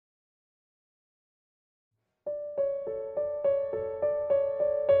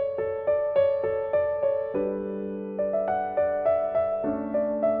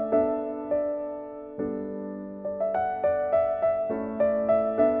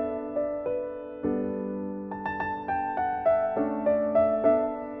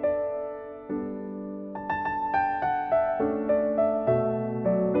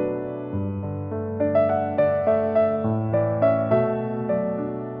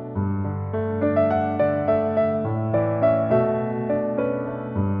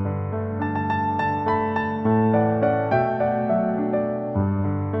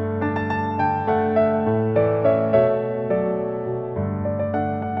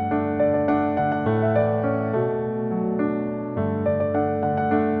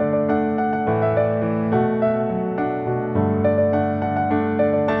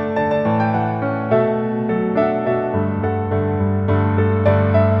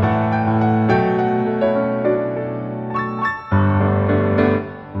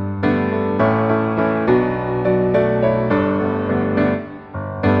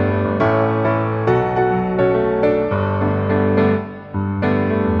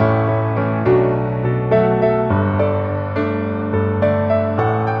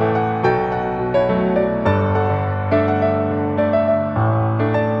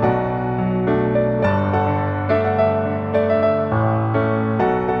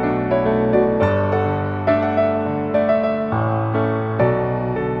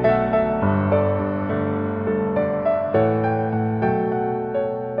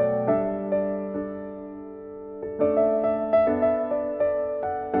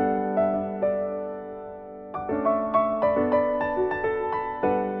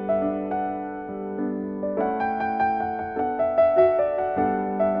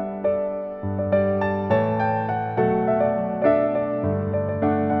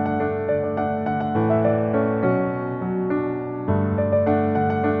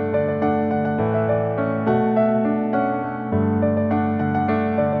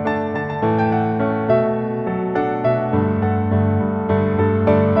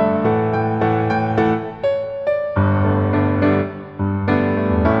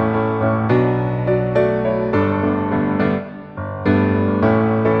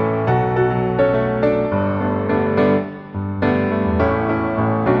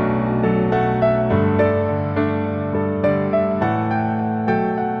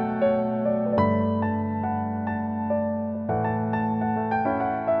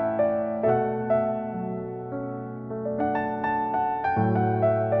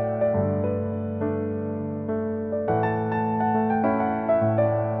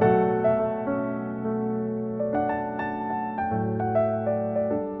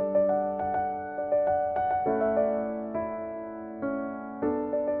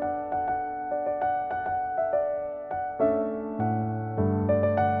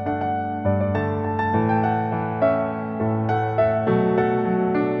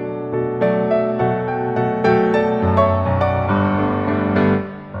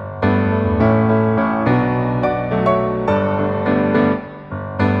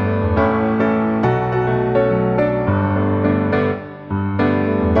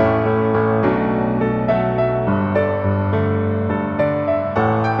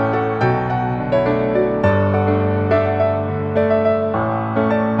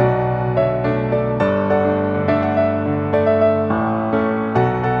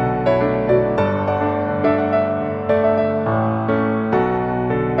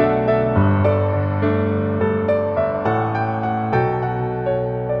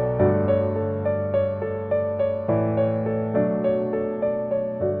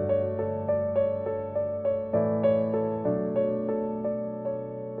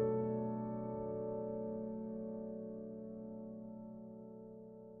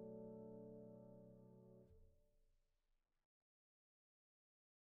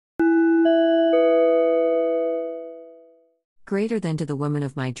Greater than to the woman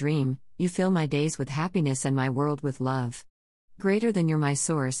of my dream, you fill my days with happiness and my world with love. Greater than you're my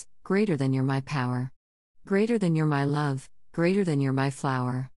source, greater than you're my power. Greater than you're my love, greater than you're my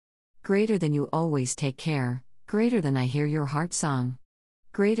flower. Greater than you always take care, greater than I hear your heart song.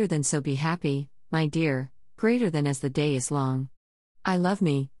 Greater than so be happy, my dear, greater than as the day is long. I love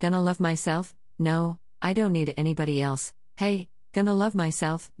me, gonna love myself, no, I don't need anybody else, hey, gonna love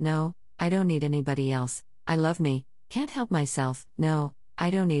myself, no, I don't need anybody else, I love me, can't help myself, no, I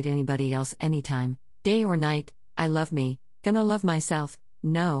don't need anybody else anytime, day or night, I love me, gonna love myself,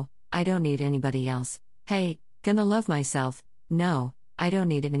 no, I don't need anybody else, hey, gonna love myself, no, I don't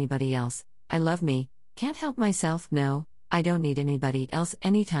need anybody else, I love me, can't help myself, no, I don't need anybody else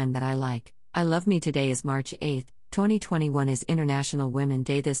anytime that I like. I love me. Today is March 8, 2021 is International Women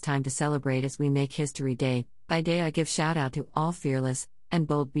Day. This time to celebrate as we make history day. By day I give shout out to all fearless and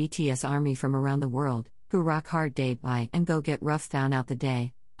bold BTS army from around the world, who rock hard day by and go get rough found out the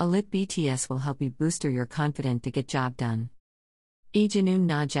day. A lit BTS will help you booster your confident to get job done. Ijanun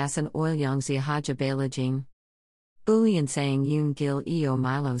na jasan oil yongzi haja balajing. Boolean saying yun gil eo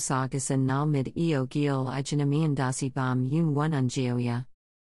milo sagasan nal mid eo gil ijanamian dasi bam yun one ungeoya.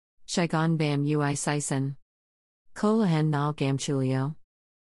 Shigon bam ui sison. Kolahen nal gamchulio.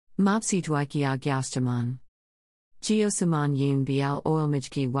 Mopsi twikia gyastaman. Geosuman yun bial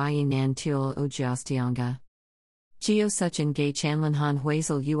oilmijki yinan tuel ojiastianga. Geo suchin gay chanlan han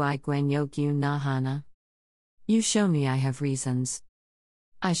huazel ui gwen yo gyun na hana. You show me I have reasons.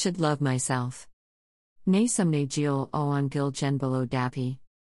 I should love myself. Ne sumne gil on gil genbolo dapi.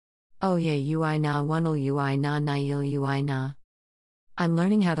 Oh ye ui na wanal ui na nail ui na. I'm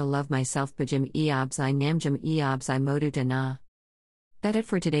learning how to love myself. Pajim eobs I namjim eobs I modu dana. That it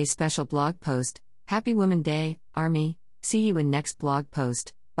for today's special blog post. Happy Women Day, Army. See you in next blog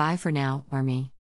post. Bye for now, Army.